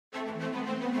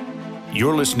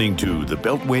You're listening to The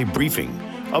Beltway Briefing,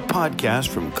 a podcast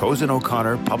from Cozen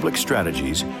O'Connor Public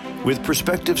Strategies with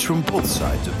perspectives from both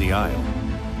sides of the aisle.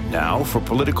 Now, for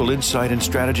political insight and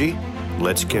strategy,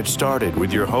 let's get started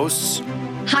with your hosts.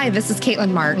 Hi, this is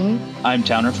Caitlin Martin. I'm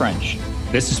Towner French.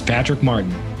 This is Patrick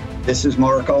Martin. This is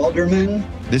Mark Alderman.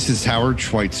 This is Howard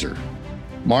Schweitzer.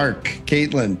 Mark,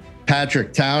 Caitlin,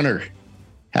 Patrick, Towner.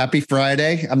 Happy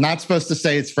Friday. I'm not supposed to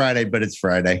say it's Friday, but it's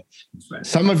Friday.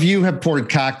 Some of you have poured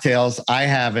cocktails. I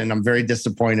haven't. I'm very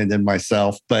disappointed in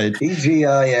myself, but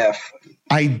TGIF.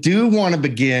 I do want to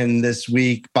begin this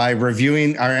week by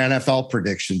reviewing our NFL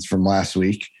predictions from last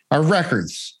week, our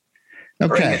records.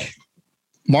 Okay.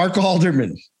 Mark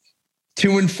Alderman,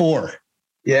 2-4.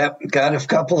 Yep, got a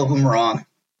couple of them wrong.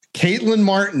 Caitlin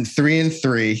Martin,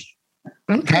 3-3.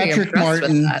 Patrick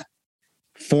Martin,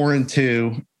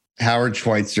 4-2. Howard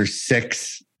Schweitzer,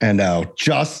 6-0.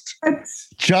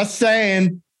 Just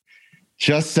saying.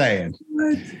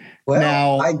 Well,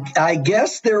 now, I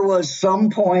guess there was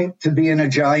some point to being a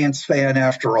Giants fan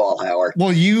after all, Howard.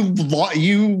 Well, you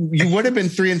would have been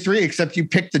 3-3, except you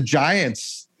picked the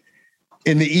Giants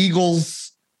in the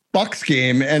Eagles-Bucks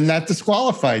game, and that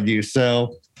disqualified you.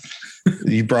 So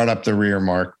you brought up the rear,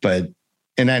 Mark. But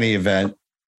in any event,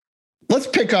 let's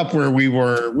pick up where we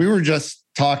were. We were just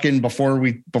talking before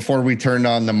we turned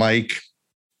on the mic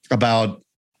about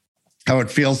how it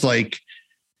feels like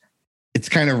it's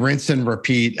kind of rinse and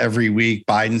repeat every week.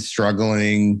 Biden's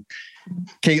struggling.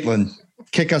 Caitlin,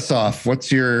 kick us off. What's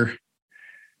your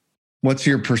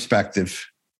perspective?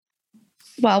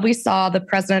 Well, we saw the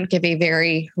president give a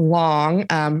very long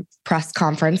press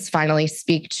conference, finally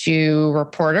speak to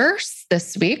reporters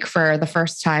this week for the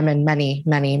first time in many,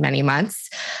 many, many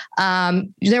months.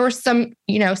 There were some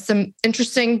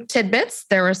interesting tidbits.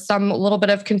 There was a little bit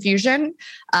of confusion.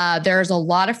 There's a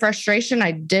lot of frustration.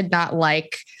 I did not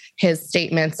like his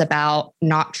statements about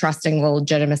not trusting the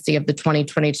legitimacy of the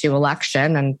 2022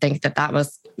 election and think that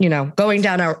was, going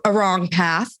down a wrong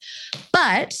path.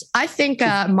 But I think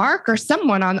Mark or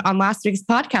someone on last week's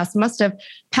podcast must have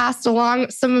passed along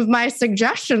some of my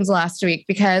suggestions last week,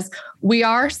 because we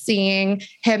are seeing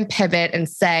him pivot and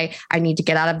say, I need to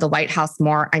get out of the White House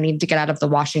more. I need to get out of the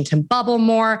Washington bubble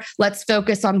more. Let's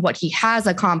focus on what he has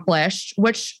accomplished,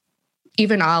 which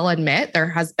even I'll admit there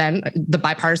has been the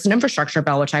bipartisan infrastructure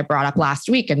bill, which I brought up last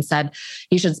week and said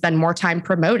he should spend more time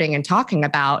promoting and talking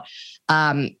about.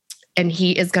 And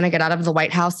he is going to get out of the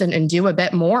White House and do a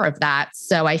bit more of that.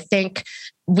 So I think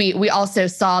we also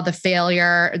saw the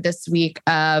failure this week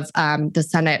of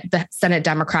the Senate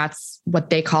Democrats, what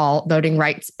they call voting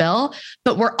rights bill.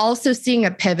 But we're also seeing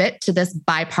a pivot to this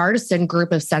bipartisan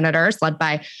group of senators led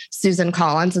by Susan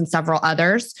Collins and several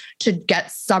others to get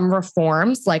some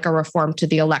reforms, like a reform to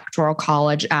the Electoral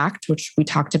College Act, which we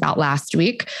talked about last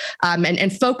week,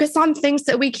 and focus on things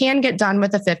that we can get done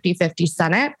with a 50-50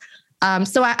 Senate.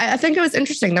 So I think it was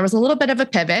interesting. There was a little bit of a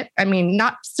pivot. I mean,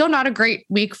 still not a great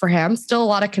week for him. Still a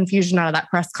lot of confusion out of that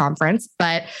press conference,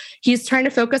 but he's trying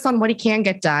to focus on what he can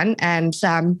get done. And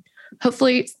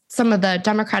hopefully some of the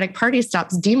Democratic Party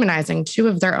stops demonizing two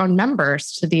of their own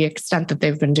members to the extent that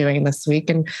they've been doing this week.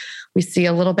 And we see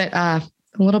a little bit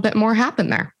more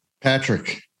happen there.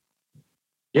 Patrick.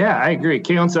 Yeah, I agree.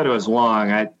 Caitlin said it was long.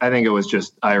 I think it was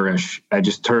just Irish. I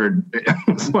just heard it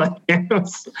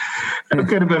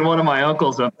could have been one of my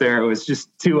uncles up there. It was just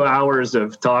 2 hours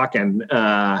of talking.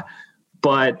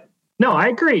 But no, I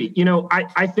agree.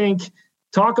 I think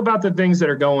talk about the things that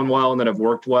are going well and that have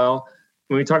worked well.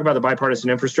 When we talk about the bipartisan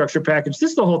infrastructure package,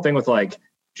 this is the whole thing with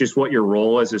just what your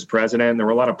role is as president. There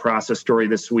were a lot of process story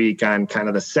this week on kind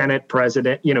of the Senate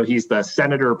president. He's the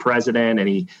senator president and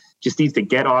he just needs to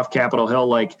get off Capitol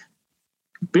Hill.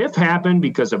 Biff happened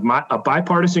because of a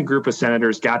bipartisan group of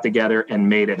senators got together and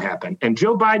made it happen. And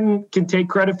Joe Biden can take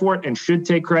credit for it and should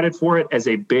take credit for it as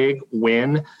a big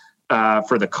win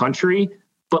for the country.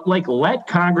 But let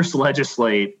Congress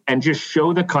legislate and just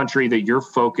show the country that you're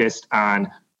focused on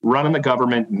running the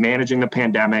government, managing the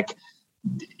pandemic.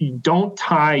 Don't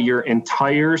tie your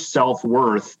entire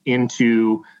self-worth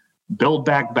into Build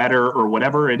Back Better or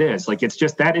whatever it is. It's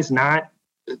just, that is not,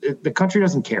 the country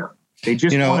doesn't care. They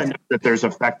just want to know that there's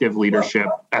effective leadership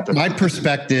at the My time.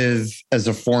 perspective as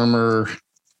a former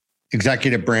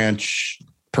executive branch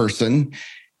person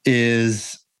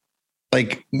is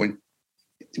when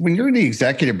you're in the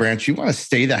executive branch, you want to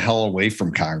stay the hell away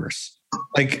from Congress.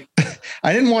 I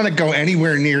didn't want to go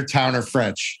anywhere near Towner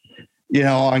French,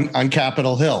 on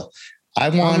Capitol Hill. I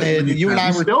wanted, you and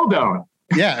I were still don't.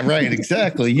 Yeah, right.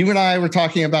 Exactly. You and I were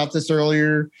talking about this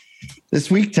earlier this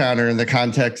week, Towner, in the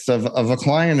context of a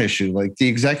client issue. The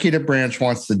executive branch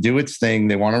wants to do its thing.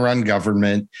 They want to run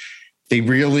government. They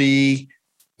really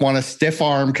want to stiff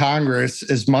arm Congress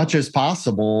as much as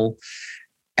possible.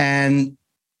 And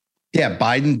yeah,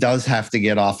 Biden does have to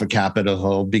get off of Capitol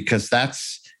Hill, because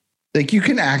that's like, you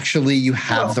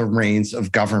have the reins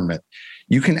of government.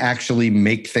 You can actually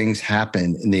make things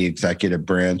happen in the executive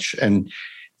branch, and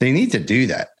they need to do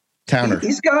that. Towner.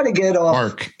 He's got to get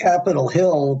off Capitol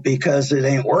Hill because it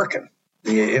ain't working.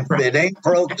 If it ain't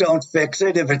broke, don't fix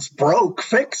it. If it's broke,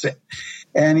 fix it.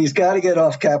 And he's got to get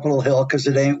off Capitol Hill because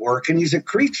it ain't working. He's a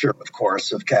creature, of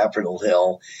course, of Capitol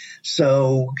Hill.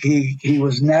 So he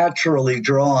was naturally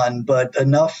drawn, but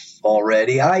enough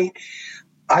already. I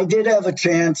did have a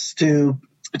chance to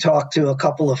talk to a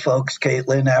couple of folks,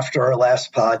 Caitlin, after our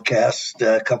last podcast,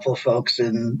 a couple of folks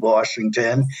in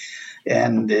Washington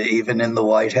and even in the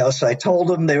White House. I told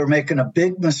them they were making a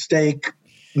big mistake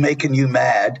making you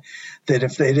mad, that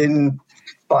if they didn't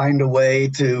find a way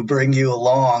to bring you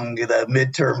along, the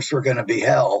midterms were going to be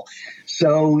hell.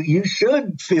 So you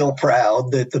should feel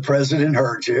proud that the president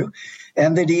heard you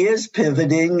and that he is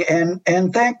pivoting.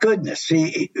 And thank goodness,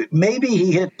 maybe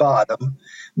he hit bottom.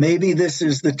 Maybe this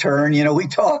is the turn. You know, we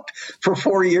talked for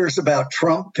 4 years about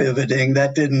Trump pivoting.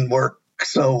 That didn't work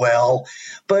so well.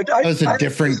 But it was a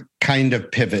different kind of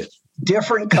pivot.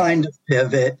 Different kind of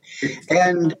pivot.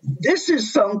 And this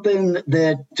is something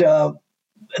that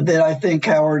I think,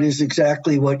 Howard, is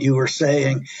exactly what you were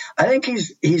saying. I think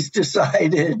he's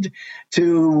decided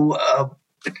to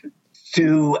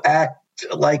act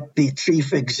like the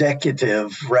chief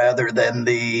executive rather than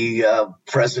the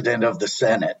president of the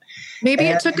Senate. Maybe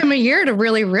it took him a year to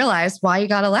really realize why he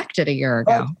got elected a year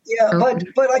ago.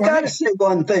 But I got to say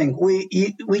one thing: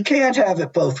 we can't have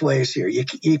it both ways here.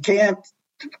 You can't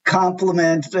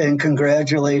compliment and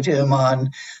congratulate him on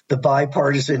the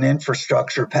bipartisan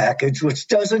infrastructure package, which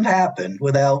doesn't happen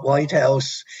without White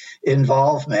House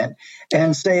involvement,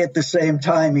 and say at the same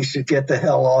time he should get the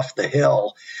hell off the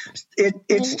Hill.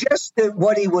 It's just that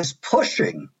what he was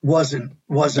pushing wasn't.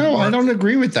 No, I don't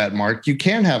agree with that, Mark. You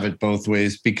can't have it both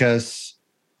ways, because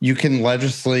you can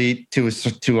legislate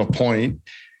to a point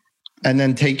and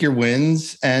then take your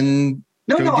wins and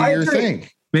do your thing.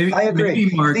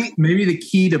 Maybe, Mark, maybe the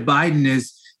key to Biden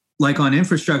is, like on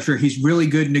infrastructure, he's really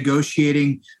good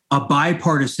negotiating a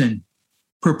bipartisan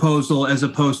proposal as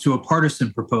opposed to a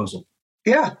partisan proposal.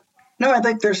 Yeah. No, I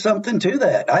think there's something to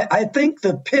that. I think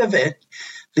the pivot,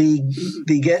 the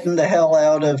getting the hell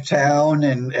out of town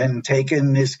and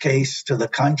taking his case to the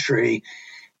country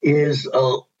is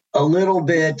a little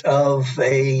bit of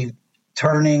a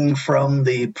turning from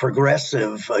the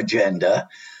progressive agenda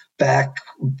back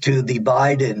to the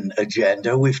Biden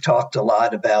agenda. We've talked a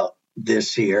lot about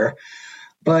this here,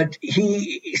 but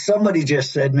somebody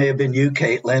just said, may have been you,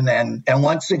 Caitlin, and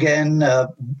once again,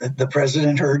 the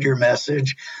president heard your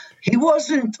message. He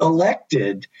wasn't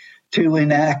elected to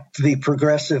enact the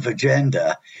progressive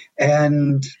agenda,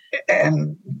 and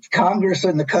Congress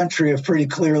and the country have pretty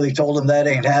clearly told him that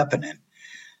ain't happening.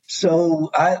 So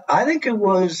I think it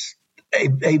was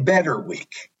a better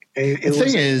week.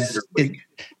 The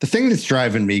thing that's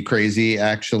driving me crazy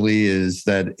actually is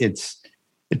that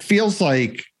it feels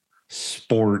like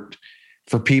sport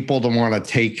for people to want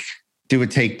to do a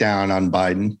takedown on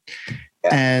Biden. Yeah.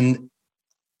 And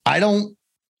I don't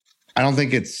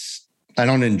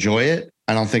enjoy it.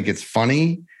 I don't think it's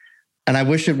funny. And I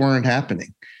wish it weren't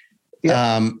happening.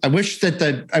 Yeah. I wish that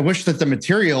the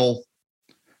material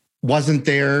wasn't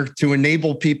there to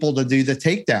enable people to do the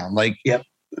takedown. Like, yep.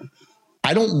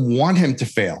 I don't want him to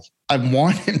fail. I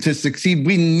want him to succeed.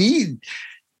 We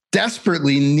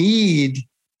desperately need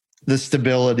the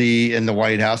stability in the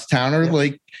White House, Towner. Yeah.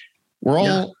 Like we're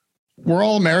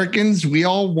all Americans. We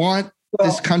all want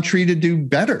this country to do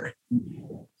better.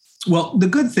 Well, the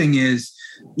good thing is,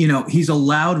 he's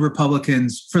allowed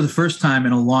Republicans for the first time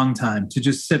in a long time to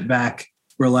just sit back,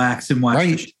 relax, and watch.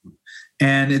 Right.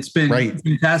 And it's been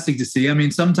fantastic to see. I mean,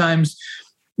 sometimes,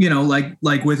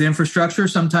 like with infrastructure,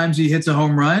 sometimes he hits a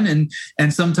home run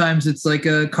and sometimes it's like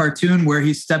a cartoon where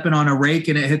he's stepping on a rake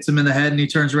and it hits him in the head and he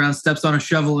turns around, steps on a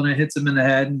shovel and it hits him in the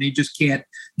head and he just can't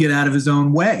get out of his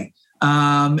own way.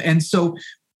 And so,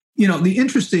 the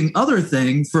interesting other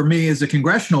thing for me as a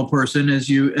congressional person, as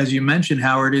you mentioned,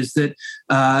 Howard, is that,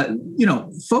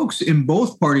 folks in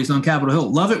both parties on Capitol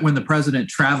Hill love it when the president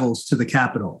travels to the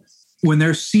Capitol, when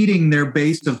they're seating their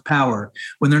base of power,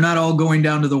 when they're not all going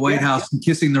down to the White House and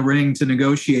kissing the ring to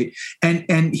negotiate.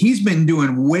 And he's been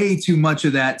doing way too much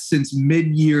of that since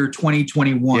mid-year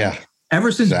 2021. Yeah,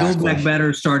 ever since Build Back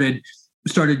Better started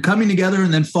coming together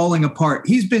and then falling apart.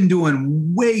 He's been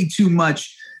doing way too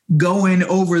much going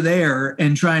over there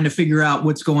and trying to figure out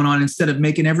what's going on instead of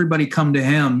making everybody come to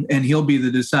him and he'll be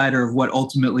the decider of what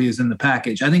ultimately is in the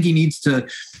package. I think he needs to,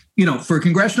 for a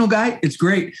congressional guy, it's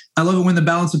great. I love it when the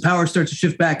balance of power starts to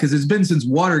shift back, because it's been since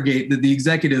Watergate that the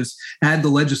executives had the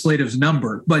legislative's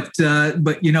number. But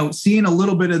seeing a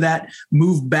little bit of that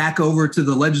move back over to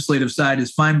the legislative side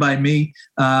is fine by me,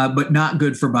 but not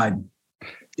good for Biden.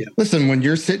 Yeah. Listen, when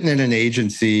you're sitting in an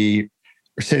agency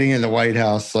or sitting in the White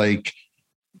House,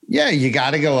 you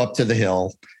got to go up to the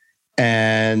Hill.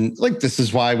 And this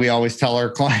is why we always tell our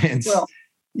clients,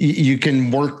 you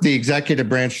can work the executive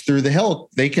branch through the Hill.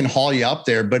 They can haul you up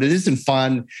there, but it isn't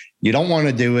fun. You don't want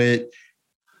to do it.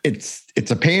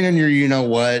 It's a pain in your,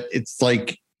 it's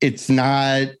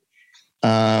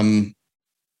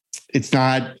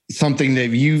not something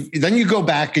that then you go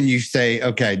back and you say,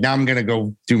 okay, now I'm going to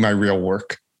go do my real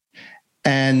work.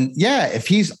 And if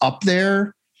he's up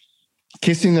there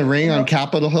kissing the ring on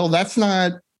Capitol Hill, that's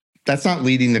not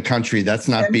leading the country. That's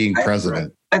not being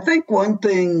president. I think one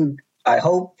thing I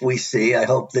hope we see, I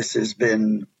hope this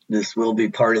will be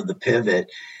part of the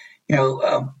pivot.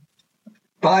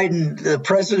 Biden, the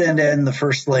president and the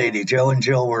first lady, Joe and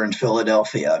Jill, were in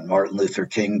Philadelphia on Martin Luther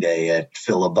King Day at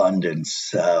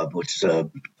Philabundance, which is a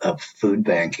food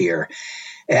bank here.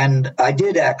 And I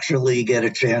did actually get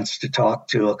a chance to talk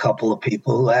to a couple of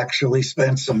people who actually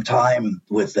spent some time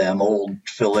with them, old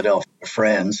Philadelphia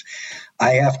friends.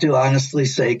 I have to honestly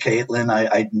say, Caitlin,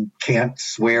 I can't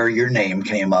swear your name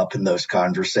came up in those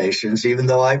conversations, even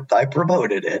though I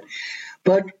promoted it.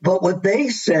 But what they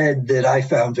said that I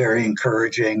found very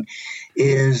encouraging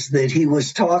is that he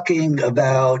was talking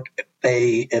about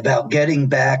getting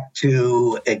back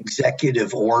to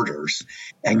executive orders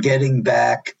and getting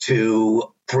back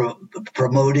to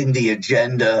promoting the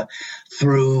agenda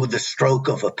through the stroke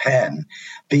of a pen,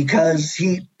 because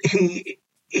he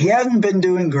hasn't been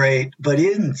doing great, but he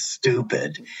isn't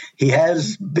stupid. He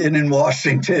has been in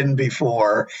Washington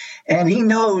before, and he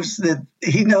knows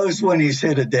when he's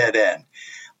hit a dead end.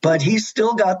 But he's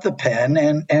still got the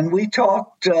pen, and we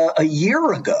talked a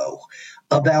year ago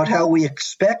about how we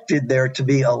expected there to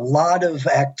be a lot of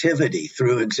activity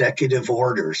through executive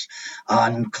orders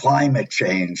on climate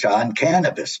change, on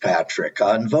cannabis, Patrick,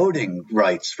 on voting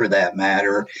rights for that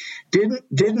matter.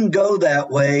 Didn't go that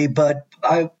way, but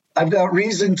I've got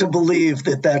reason to believe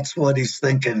that that's what he's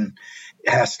thinking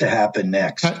has to happen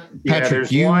next.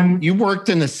 Patrick, you worked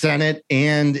in the Senate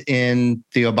and in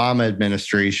the Obama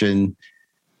administration.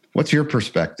 What's your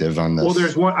perspective on this? Well,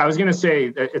 there's one, I was going to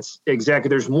say, it's exactly,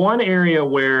 there's one area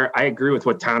where I agree with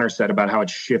what Tanner said about how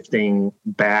it's shifting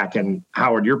back. And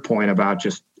Howard, your point about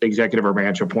just executive or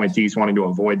branch appointees wanting to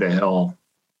avoid the Hill.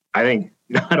 I think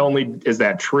not only is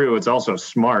that true, it's also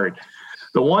smart.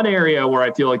 The one area where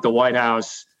I feel like the White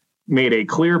House made a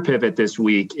clear pivot this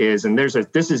week is, and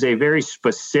this is a very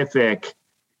specific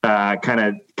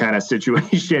kind of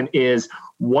situation, is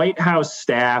White House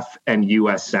staff and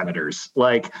U.S. senators.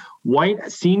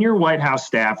 Senior White House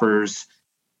staffers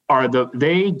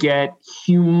they get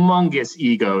humongous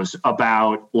egos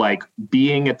about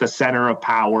being at the center of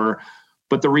power.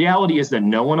 But the reality is that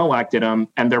no one elected them,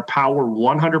 and their power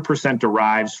 100%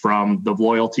 derives from the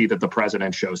loyalty that the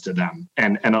president shows to them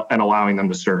and allowing them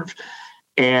to serve.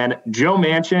 And Joe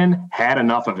Manchin had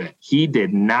enough of it. He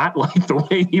did not like the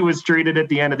way he was treated at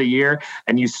the end of the year.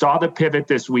 And you saw the pivot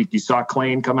this week. You saw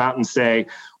Klain come out and say,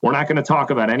 we're not going to talk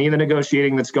about any of the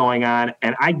negotiating that's going on.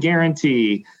 And I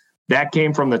guarantee that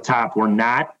came from the top. We're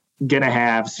not going to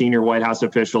have senior White House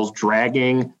officials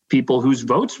dragging people whose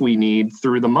votes we need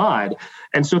through the mud.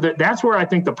 And so that's where I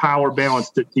think the power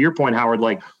balance, to your point, Howard,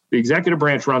 the executive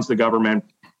branch runs the government,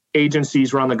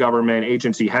 agencies run the government,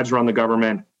 agency heads run the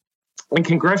government. And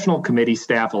congressional committee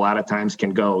staff a lot of times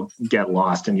can get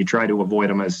lost, and you try to avoid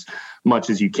them as much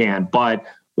as you can. But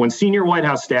when senior White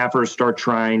House staffers start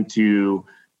trying to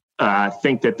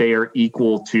think that they are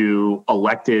equal to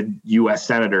elected U.S.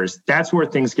 senators, that's where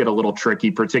things get a little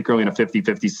tricky, particularly in a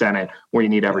 50-50 Senate where you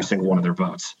need every single one of their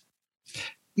votes.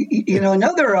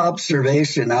 Another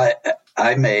observation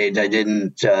I made, I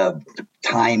didn't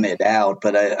time it out,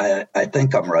 but I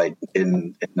think I'm right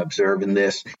in observing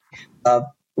this.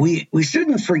 We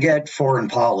shouldn't forget foreign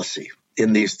policy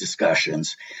in these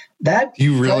discussions.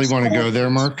 You really want to go there,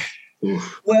 Mark?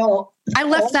 Well, I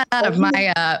left that out of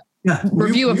my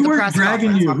review of the press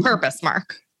conference on purpose,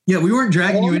 Mark. Yeah, we weren't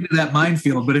dragging you into that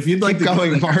minefield, but if you'd like to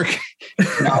go, Mark.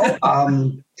 No,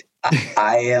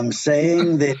 I am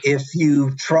saying that if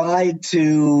you tried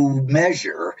to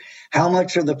measure how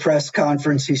much of the press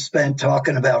conference he spent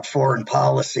talking about foreign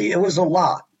policy, it was a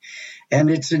lot. And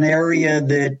it's an area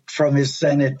that from his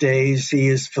Senate days he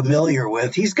is familiar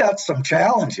with. He's got some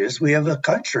challenges. We have a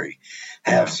country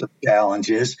have some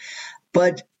challenges,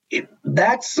 but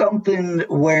that's something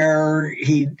where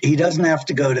he doesn't have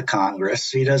to go to Congress.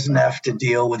 He doesn't have to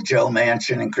deal with Joe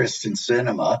Manchin and Kristen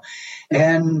Sinema.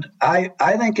 And I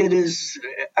think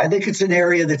it's an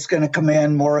area that's going to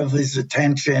command more of his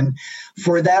attention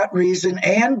for that reason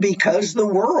and because the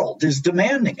world is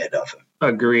demanding it of him.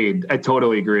 Agreed. I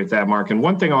totally agree with that, Mark. And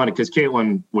one thing I wanted, because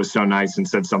Caitlin was so nice and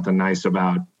said something nice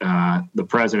about the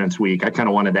President's Week, I kind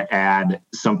of wanted to add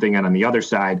something on the other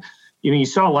side. You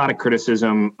saw a lot of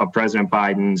criticism of President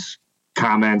Biden's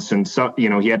comments, and so,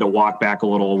 he had to walk back a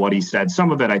little of what he said.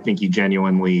 Some of it, I think he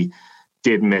genuinely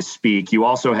did misspeak. You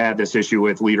also had this issue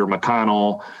with Leader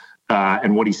McConnell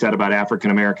and what he said about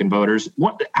African-American voters.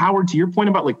 Howard, to your point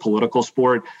about like political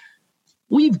sport,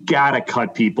 we've got to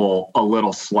cut people a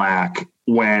little slack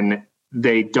when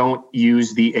they don't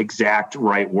use the exact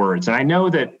right words. And I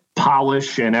know that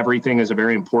polish and everything is a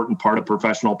very important part of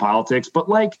professional politics, but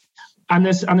like, on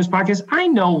this podcast, I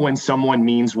know when someone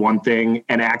means one thing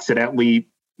and accidentally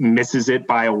misses it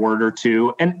by a word or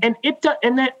two, I'm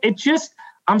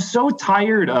so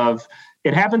tired of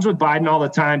it. Happens with Biden all the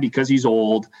time because he's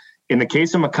old. In the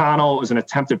case of McConnell, it was an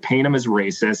attempt to paint him as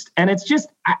racist, and it's just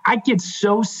I get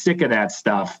so sick of that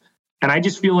stuff. And I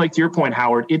just feel like, to your point,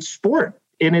 Howard, it's sport,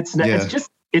 and it's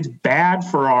bad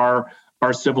for our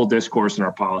civil discourse and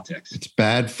our politics. It's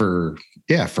bad for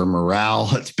morale.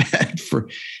 It's bad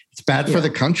for the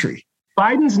country.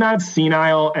 Biden's not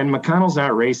senile and McConnell's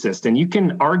not racist. And you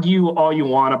can argue all you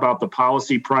want about the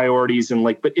policy priorities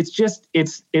but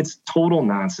it's total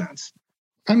nonsense.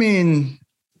 I mean,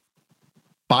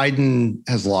 Biden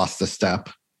has lost a step.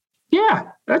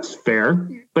 Yeah, that's fair.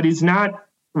 But he's not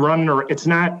running, or it's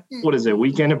not, what is it,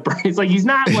 weekend of Bernie? It's like, he's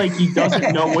not like he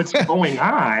doesn't know what's going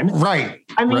on. Right.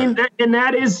 I mean,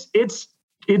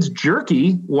 it's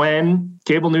jerky when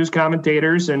cable news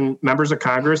commentators and members of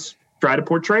Congress try to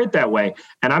portray it that way.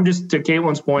 And I'm just, to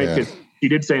Caitlin's point, because she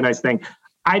did say a nice thing,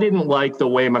 I didn't like the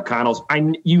way McConnell's,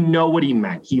 what he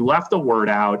meant. He left the word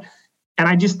out, and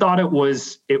I just thought it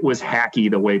was hacky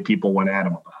the way people went at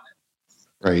him about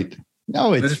it. Right.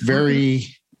 No, it's very...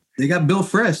 They got Bill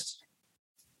Frist.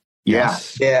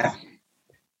 Yes. Yeah.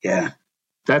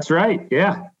 That's right.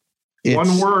 Yeah.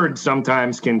 One word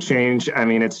sometimes can change. I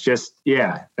mean, it's just,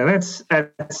 and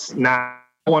that's not,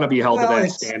 I want to be held to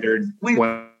that standard.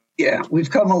 We've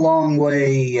come a long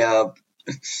way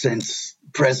since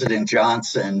President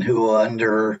Johnson, who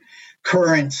under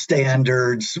current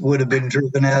standards would have been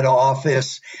driven out of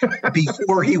office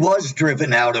before he was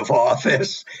driven out of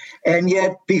office. And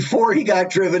yet before he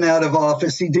got driven out of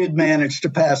office, he did manage to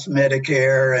pass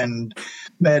Medicare and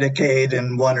Medicaid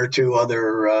and one or two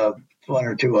other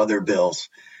bills.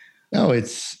 No, it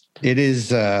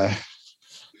is. And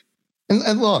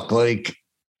look, like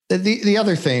the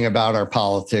other thing about our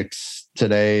politics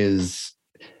today is,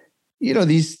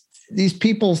 these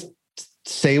people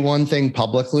say one thing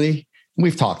publicly.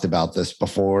 We've talked about this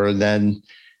before, and then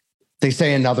they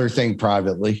say another thing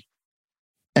privately,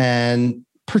 and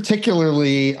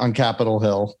particularly on Capitol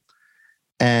Hill.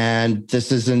 And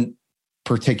this isn't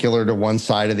particular to one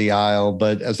side of the aisle,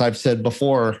 but as I've said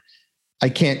before, I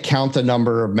can't count the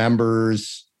number of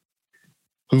members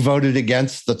who voted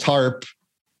against the TARP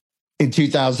in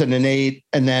 2008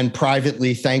 and then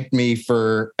privately thanked me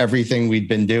for everything we'd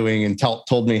been doing and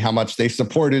told me how much they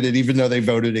supported it, even though they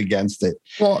voted against it.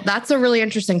 Well, that's a really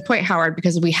interesting point, Howard,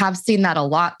 because we have seen that a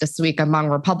lot this week among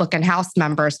Republican House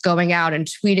members going out and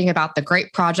tweeting about the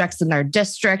great projects in their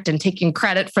district and taking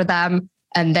credit for them.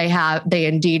 And they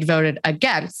indeed voted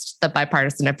against the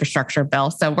bipartisan infrastructure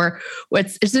bill. So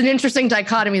it's an interesting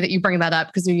dichotomy that you bring that up,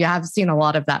 because you have seen a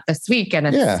lot of that this week, and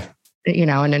it's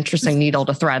an interesting needle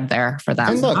to thread there for them.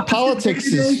 And look, politics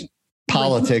is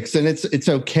politics, and it's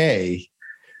okay.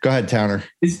 Go ahead, Towner.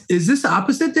 Is this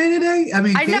opposite day today? I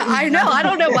mean, I know. I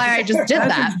don't know why I just did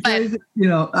that, but I don't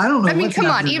know. I mean, come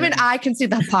on. Even I can see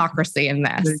the hypocrisy in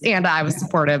this, and I was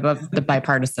supportive of the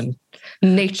bipartisan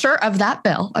nature of that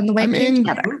bill and the way it came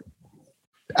together.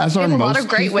 As are a lot of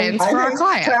great wins for our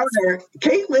clients. Towner,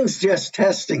 Caitlin's just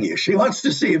testing you. She wants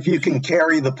to see if you can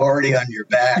carry the party on your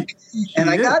back. And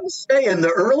I got to say, in the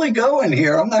early going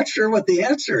here, I'm not sure what the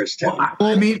answer is, Towner. Well,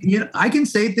 I mean, I can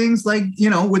say things like,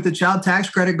 with the child tax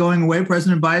credit going away,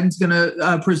 President Biden's going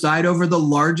to preside over the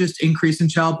largest increase in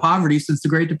child poverty since the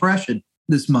Great Depression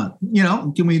this month.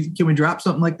 Can we drop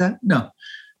something like that? No.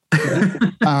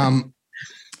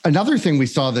 Another thing we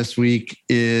saw this week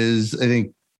is, I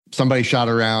think, somebody shot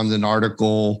around an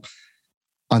article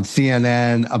on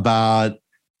CNN about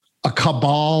a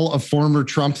cabal of former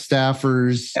Trump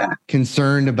staffers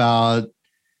concerned about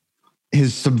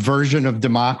his subversion of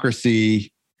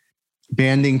democracy,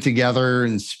 banding together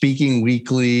and speaking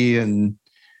weekly. And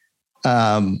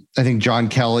I think John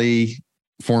Kelly,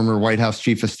 former White House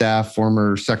chief of staff,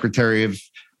 former Secretary of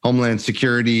Homeland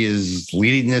Security, is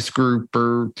leading this group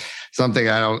or something.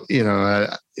 I don't,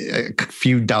 a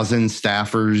few dozen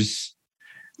staffers.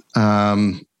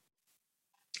 I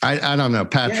don't know,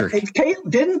 Patrick. Yeah,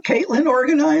 didn't Caitlin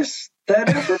organize that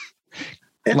effort?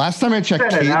 Last time I checked,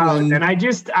 Caitlin,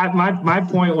 and my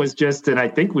point was just, and I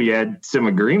think we had some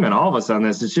agreement, all of us, on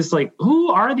this. It's just like, who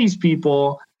are these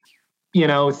people?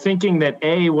 Thinking that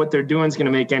A, what they're doing is going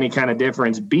to make any kind of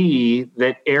difference. B,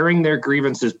 that airing their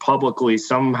grievances publicly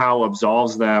somehow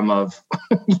absolves them of,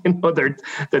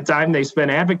 the time they spend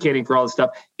advocating for all this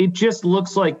stuff. It just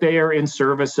looks like they are in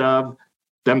service of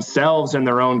themselves and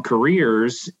their own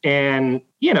careers. And,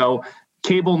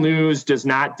 cable news does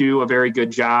not do a very good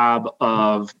job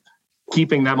of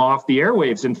keeping them off the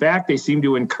airwaves. In fact, they seem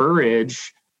to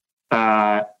encourage,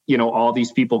 all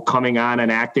these people coming on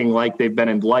and acting like they've been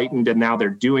enlightened and now they're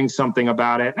doing something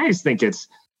about it. And I just think it's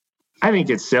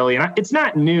silly. And it's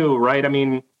not new, right? I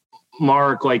mean,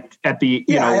 Mark, like at the,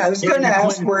 I was going to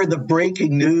ask where the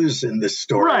breaking news in this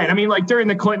story. Right. I mean, like during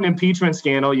the Clinton impeachment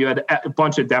scandal, you had a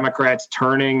bunch of Democrats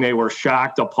turning. They were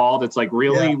shocked, appalled. It's like,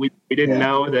 really? We didn't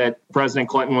know that President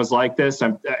Clinton was like this.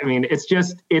 I mean, it's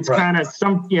kind of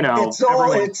some,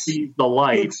 everyone sees the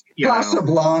light. It's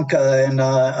Casablanca, and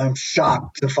I'm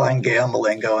shocked to find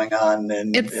gambling going on.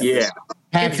 Patrick,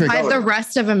 it's why the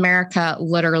rest of America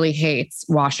literally hates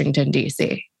Washington,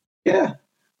 D.C. Yeah.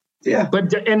 Yeah.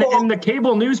 But and the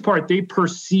cable news part, they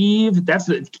perceive, that's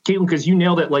the Caitlin, because you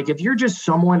nailed it. Like if you're just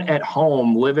someone at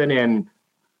home living in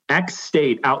X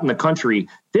state out in the country,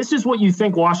 this is what you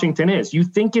think Washington is. You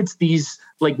think it's these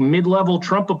like mid-level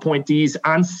Trump appointees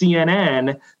on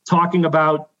CNN talking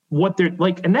about what they're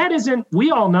like. And that isn't, we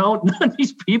all know none of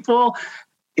these people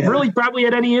really probably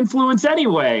had any influence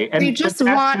anyway. And they just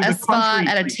want a spot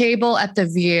at a table at the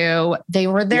View. They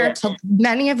were there till,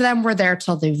 many of them were there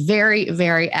till the very,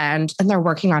 very end, and they're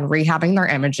working on rehabbing their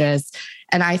images.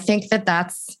 And I think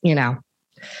that's,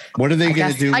 what are they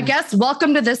going to do? I guess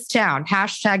welcome to this town.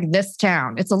 # this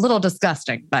town. It's a little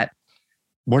disgusting, but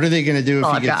what are they going to do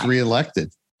if he gets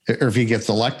reelected? Or if he gets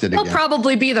elected again? They'll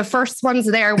probably be the first ones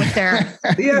there with their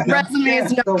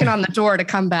resumes knocking on the door to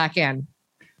come back in.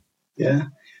 Yeah.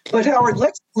 But Howard,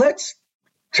 let's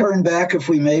turn back, if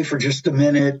we may, for just a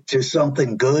minute to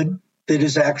something good that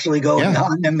is actually going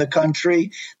on in the country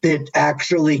that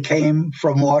actually came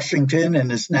from Washington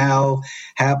and is now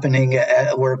happening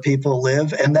where people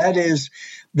live. And that is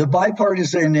the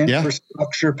bipartisan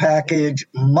infrastructure package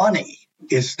money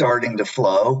is starting to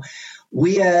flow.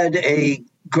 We had a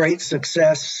great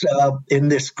success in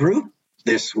this group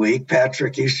this week.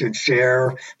 Patrick, you should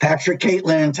share. Patrick,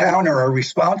 Caitlin, and Towner are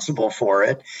responsible for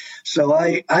it. So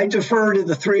I defer to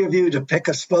the three of you to pick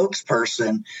a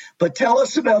spokesperson. But tell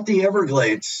us about the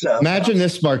Everglades. Imagine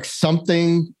this, Mark.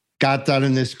 Something got done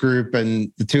in this group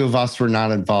and the two of us were not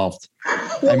involved.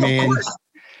 Well, I mean,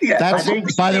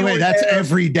 that's, by the way, that's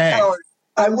every day. Howard,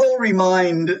 I will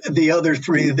remind the other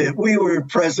three that we were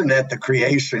present at the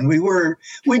creation.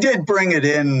 We did bring it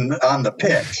in on the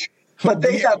pitch. But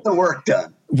they got the work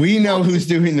done. We know who's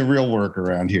doing the real work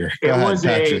around here.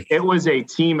 It was a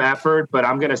team effort, but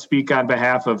I'm going to speak on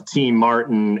behalf of Team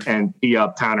Martin and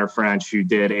P-Up Tanner French, who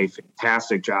did a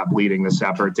fantastic job leading this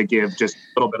effort, to give just a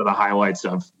little bit of the highlights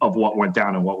of what went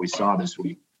down and what we saw this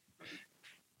week.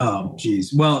 Oh,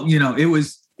 geez. Well,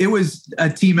 it was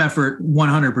a team effort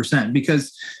 100%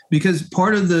 because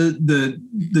part of the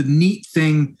neat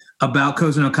thing about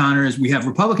Cozen O'Connor is we have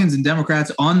Republicans and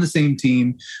Democrats on the same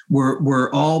team.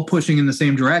 We're all pushing in the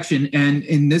same direction. And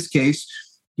in this case,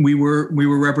 we were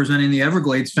representing the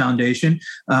Everglades Foundation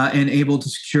and able to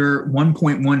secure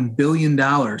 $1.1 billion,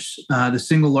 the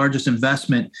single largest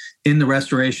investment in the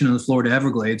restoration of the Florida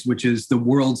Everglades, which is the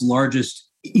world's largest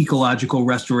ecological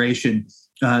restoration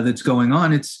that's going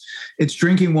on. It's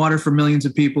drinking water for millions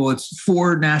of people. It's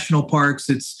 4 national parks.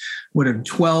 It's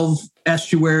 12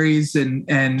 estuaries,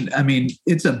 and I mean,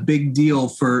 it's a big deal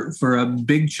for a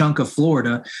big chunk of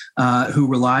Florida who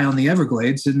rely on the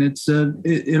Everglades. And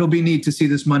it'll be neat to see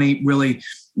this money really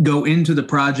go into the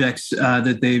projects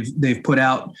that they've put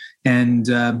out and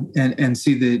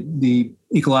see the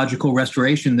ecological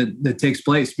restoration that takes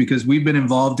place, because we've been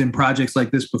involved in projects like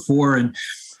this before, and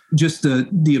just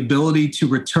the ability to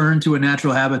return to a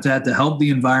natural habitat, to help the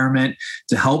environment,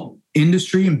 to help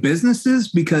industry and businesses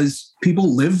because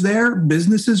people live there,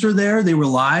 businesses are there. They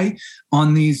rely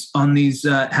on these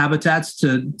habitats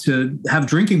to have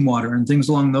drinking water and things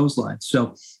along those lines.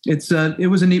 So it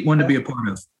was a neat one to be a part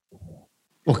of.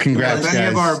 Well, congrats,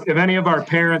 guys. If any of our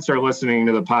parents are listening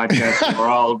to the podcast, we're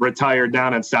all retired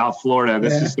down in South Florida.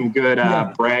 This is some good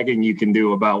bragging you can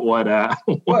do about what.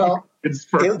 Well,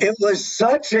 it was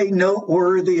such a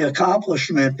noteworthy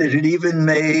accomplishment that it even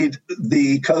made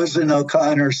the Cozen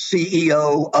O'Connor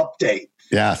CEO update.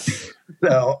 Yes.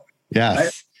 So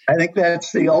yes. I think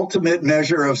that's the ultimate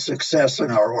measure of success in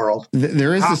our world.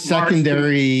 There is a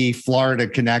secondary Florida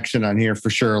connection on here for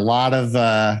sure. A lot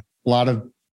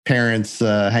of parents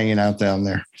hanging out down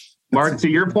there. Mark, to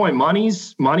your point,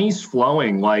 money's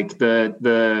flowing. Like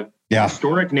the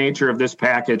historic nature of this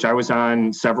package. I was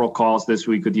on several calls this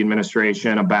week with the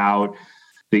administration about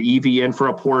the EV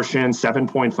infra portion,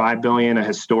 $7.5 billion, a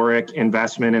historic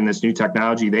investment in this new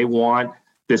technology. They want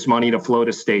this money to flow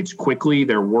to states quickly.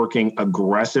 They're working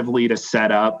aggressively to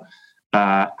set up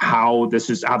how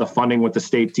the funding with the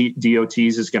state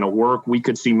DOTs is going to work. We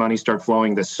could see money start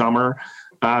flowing this summer.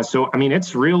 So, I mean,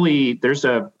 it's really, there's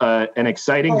an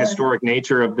exciting historic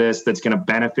nature of this that's going to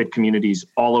benefit communities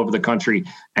all over the country.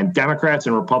 And Democrats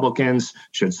and Republicans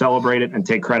should celebrate it and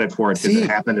take credit for it because it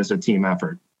happened as a team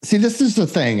effort. See, this is the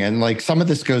thing. And like some of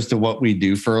this goes to what we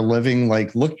do for a living.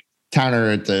 Like look, Towner,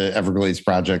 at the Everglades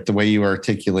project, the way you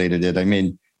articulated it. I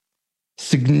mean,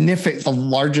 significant, the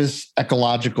largest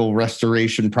ecological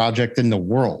restoration project in the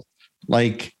world.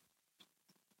 Like,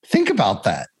 think about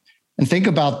that. And think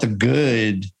about the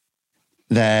good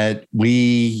that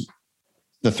the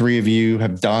three of you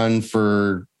have done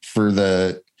for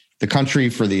the country,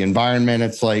 for the environment.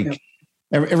 It's like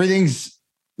everything's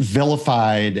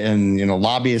vilified and,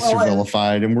 lobbyists are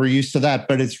vilified and we're used to that.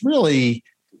 But it's really,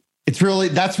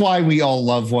 that's why we all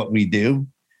love what we do,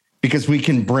 because we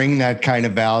can bring that kind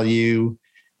of value,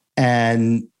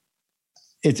 and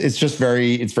it's just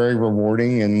very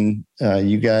rewarding. And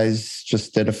you guys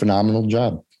just did a phenomenal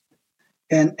job.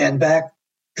 And back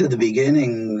to the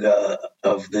beginning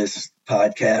of this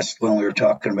podcast when we were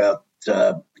talking about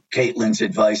Caitlin's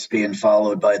advice being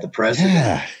followed by the president.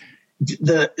 Yeah.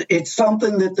 It's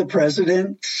something that the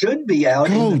president should be out.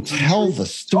 Go tell the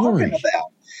story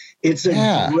about. It's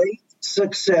a great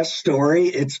success story.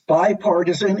 It's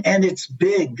bipartisan and it's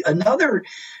big. Another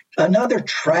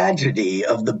tragedy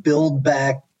of the Build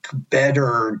Back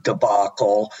Better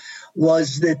debacle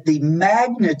was that the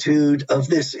magnitude of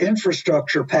this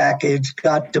infrastructure package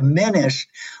got diminished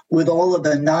with all of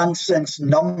the nonsense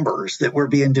numbers that were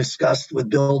being discussed with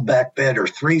Build Back Better,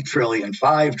 3 trillion,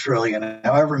 5 trillion,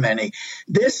 however many.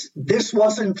 This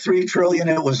wasn't 3 trillion,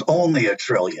 it was only $1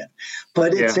 trillion.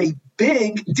 But it's a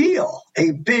big deal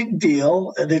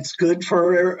that's good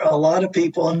for a lot of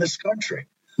people in this country.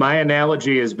 My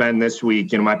analogy has been this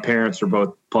week, my parents are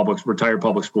both retired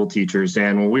public school teachers.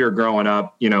 And when we were growing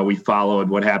up, we followed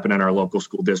what happened in our local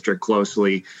school district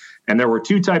closely. And there were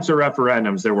two types of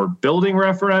referendums. There were building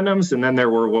referendums, and then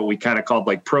there were what we kind of called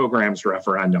like programs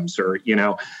referendums,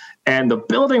 and the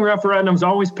building referendums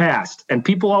always passed and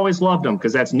people always loved them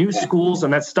because that's new schools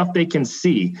and that's stuff they can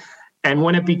see. And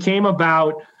when it became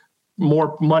about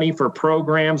more money for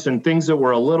programs and things that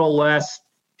were a little less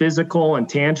physical and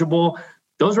tangible,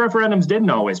 those referendums didn't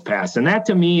always pass. And that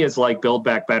to me is like Build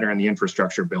Back Better and the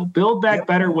infrastructure bill. Build Back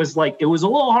Better was like, it was a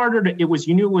little harder it was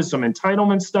some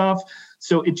entitlement stuff.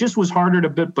 So it just was harder to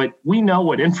build, but we know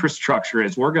what infrastructure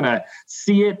is. We're going to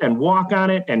see it and walk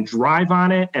on it and drive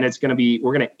on it. And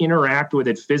we're going to interact with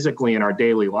it physically in our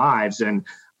daily lives. And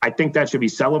I think that should be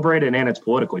celebrated, and it's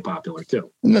politically popular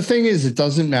too. And the thing is, it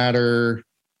doesn't matter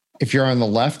if you're on the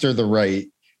left or the right.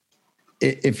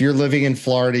 If you're living in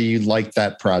Florida, you like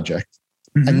that project.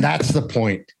 Mm-hmm. And that's the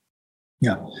point.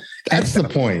 Yeah. That's the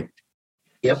point.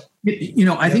 Yep.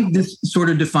 I think this sort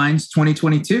of defines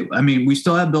 2022. I mean, we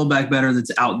still have Build Back Better that's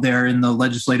out there in the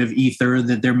legislative ether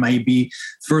that there might be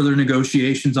further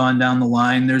negotiations on down the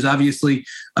line. There's obviously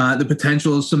the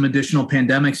potential of some additional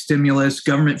pandemic stimulus.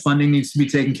 Government funding needs to be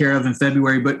taken care of in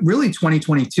February. But really,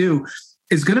 2022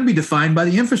 is going to be defined by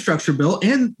the infrastructure bill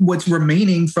and what's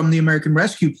remaining from the American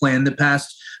Rescue Plan that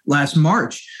passed last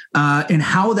March, and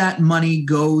how that money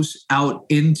goes out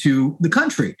into the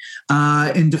country,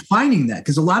 and defining that.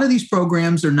 Because a lot of these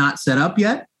programs are not set up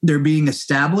yet. They're being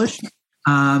established.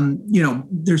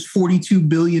 There's $42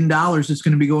 billion that's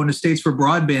going to be going to states for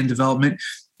broadband development.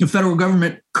 The federal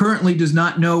government currently does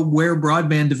not know where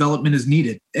broadband development is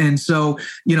needed. And so,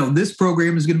 this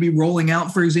program is going to be rolling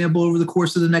out, for example, over the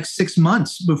course of the next 6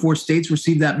 months before states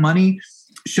receive that money,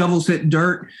 shovels hit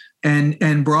dirt. and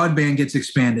broadband gets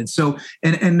expanded. So,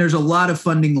 and there's a lot of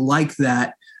funding like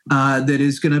that that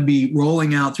is going to be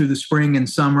rolling out through the spring and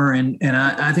summer. And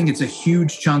I think it's a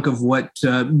huge chunk of what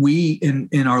we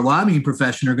in our lobbying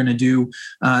profession are going to do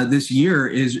this year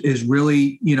is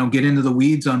really, get into the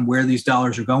weeds on where these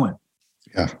dollars are going.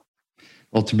 Yeah.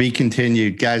 Well, to be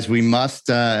continued, guys, we must,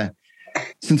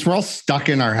 since we're all stuck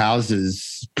in our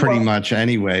houses pretty much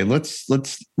anyway, let's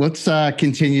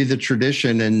continue the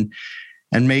tradition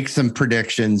and make some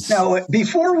predictions. Now,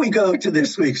 before we go to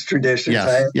this week's traditions,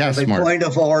 I have a point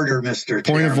of order, Mr. Point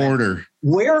Chairman. of order.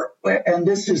 Where, and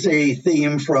this is a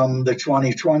theme from the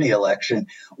 2020 election,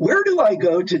 where do I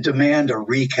go to demand a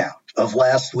recount of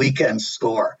last weekend's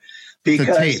score?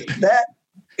 Because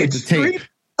it's tape.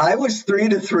 I was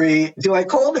 3-3. Do I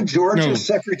call the Georgia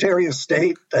Secretary of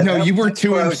State? No, you were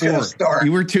 2-4.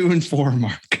 You were 2-4,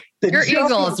 Mark. Your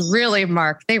Eagles really,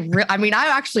 Mark. I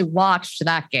actually watched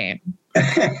that game.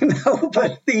 No,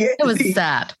 but it was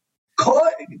sad.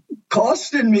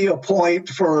 Costing me a point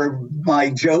for my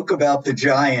joke about the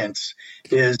Giants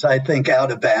is, I think,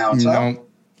 out of bounds. No.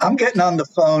 I'm getting on the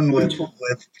phone with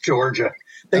Georgia.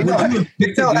 They know how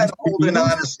to hold an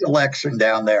honest election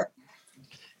down there.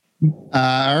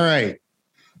 All right.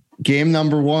 Game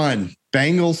number 1,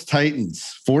 Bengals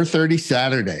Titans, 4:30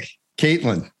 Saturday.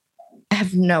 Caitlin. I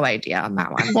have no idea on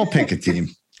that one. We'll pick a team.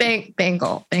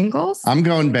 Bengals? I'm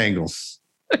going Bengals.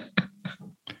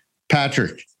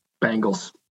 Patrick.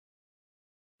 Bengals.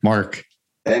 Mark.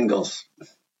 Bengals.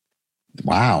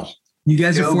 Wow. You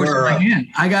guys are forcing my hand.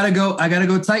 I gotta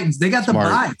go Titans. They got the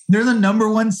bye. They're the number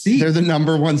 1 seed. They're the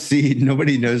number 1 seed.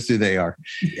 Nobody knows who they are.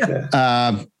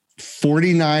 Yeah.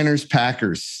 49ers,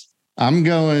 Packers. I'm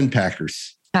going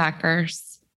Packers.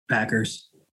 Packers.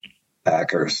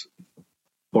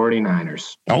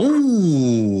 49ers.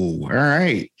 Oh, all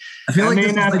right. I feel like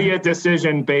may not be a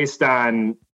decision based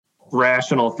on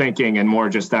rational thinking and more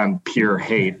just on pure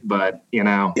hate, but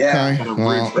Yeah. Okay.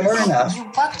 Well, fair enough.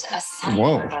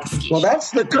 Whoa. Well,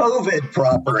 that's the COVID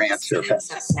proper answer.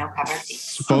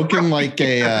 Spoken like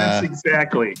a That's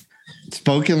exactly.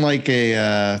 Spoken like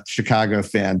a Chicago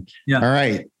fan. Yeah. All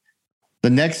right. The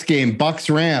next game, Bucks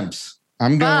Rams.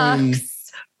 I'm going.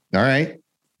 Bucks. All right.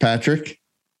 Patrick.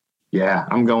 Yeah,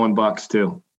 I'm going Bucks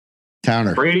too.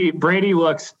 Towner. Brady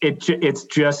looks. It's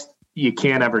just you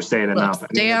can't ever say it enough.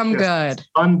 Damn good.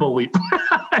 Unbelievable.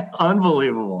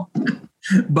 Unbelievable.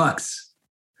 Bucks.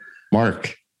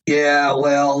 Mark. Yeah,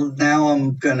 well, now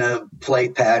I'm gonna play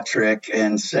Patrick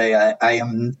and say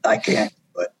I can't.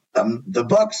 But the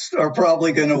Bucks are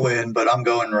probably gonna win, but I'm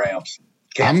going Rams.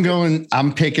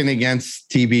 I'm picking against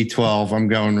TB12. I'm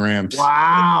going Rams.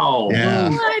 Wow. Yeah.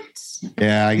 What?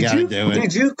 Yeah, I got to do it.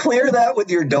 Did you clear that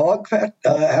with your dog,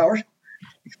 Howard?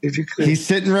 He's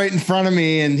sitting right in front of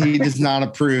me, and he does not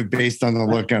approve based on the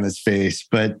look on his face.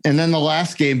 And then the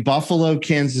last game, Buffalo,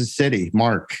 Kansas City.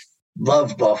 Mark.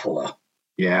 Love Buffalo.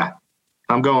 Yeah.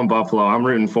 I'm going Buffalo. I'm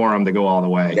rooting for them to go all the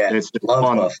way. Yeah, it's just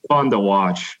fun to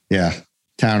watch. Yeah.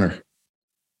 Towner.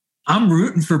 I'm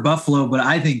rooting for Buffalo, but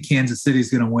I think Kansas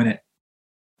City's going to win it.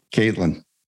 Caitlin.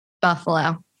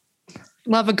 Buffalo.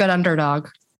 Love a good underdog.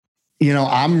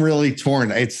 I'm really torn.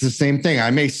 It's the same thing.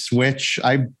 I may switch.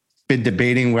 I've been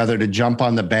debating whether to jump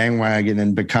on the bandwagon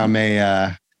and become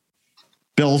a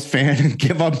Bills fan and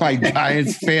give up my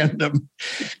Giants fandom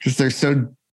because they're so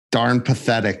darn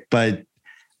pathetic. But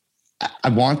I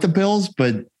want the Bills,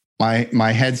 but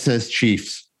my head says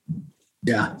Chiefs.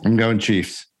 Yeah. I'm going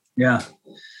Chiefs. Yeah.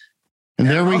 And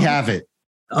there we have it.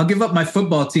 I'll give up my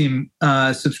football team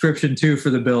subscription too for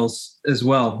the Bills as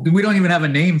well. We don't even have a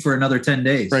name for another 10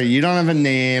 days. Right. You don't have a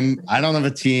name. I don't have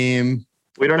a team.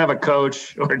 We don't have a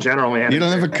coach or a general manager. You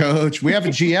don't have a coach. We have a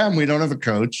GM. We don't have a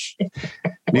coach.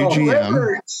 New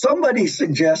GM. Somebody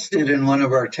suggested in one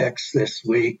of our texts this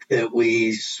week that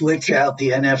we switch out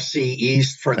the NFC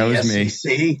East for the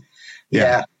SEC. Me.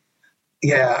 Yeah.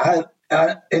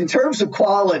 In terms of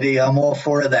quality, I'm all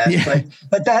for that. Yeah.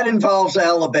 But that involves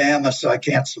Alabama, so I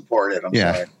can't support it. I'm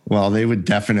sorry. Well, they would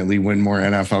definitely win more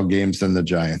NFL games than the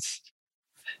Giants.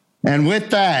 And with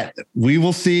that, we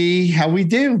will see how we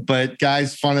do. But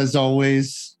guys, fun as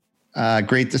always.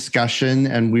 Great discussion,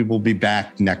 and we will be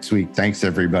back next week. Thanks,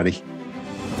 everybody.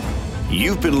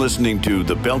 You've been listening to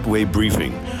The Beltway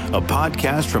Briefing, a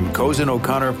podcast from Cozen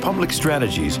O'Connor Public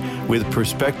Strategies with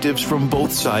perspectives from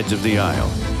both sides of the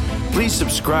aisle. Please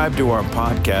subscribe to our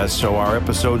podcast so our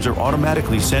episodes are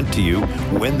automatically sent to you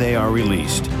when they are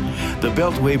released. The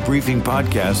Beltway Briefing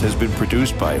podcast has been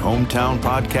produced by Hometown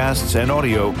Podcasts and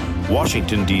Audio,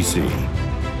 Washington, D.C.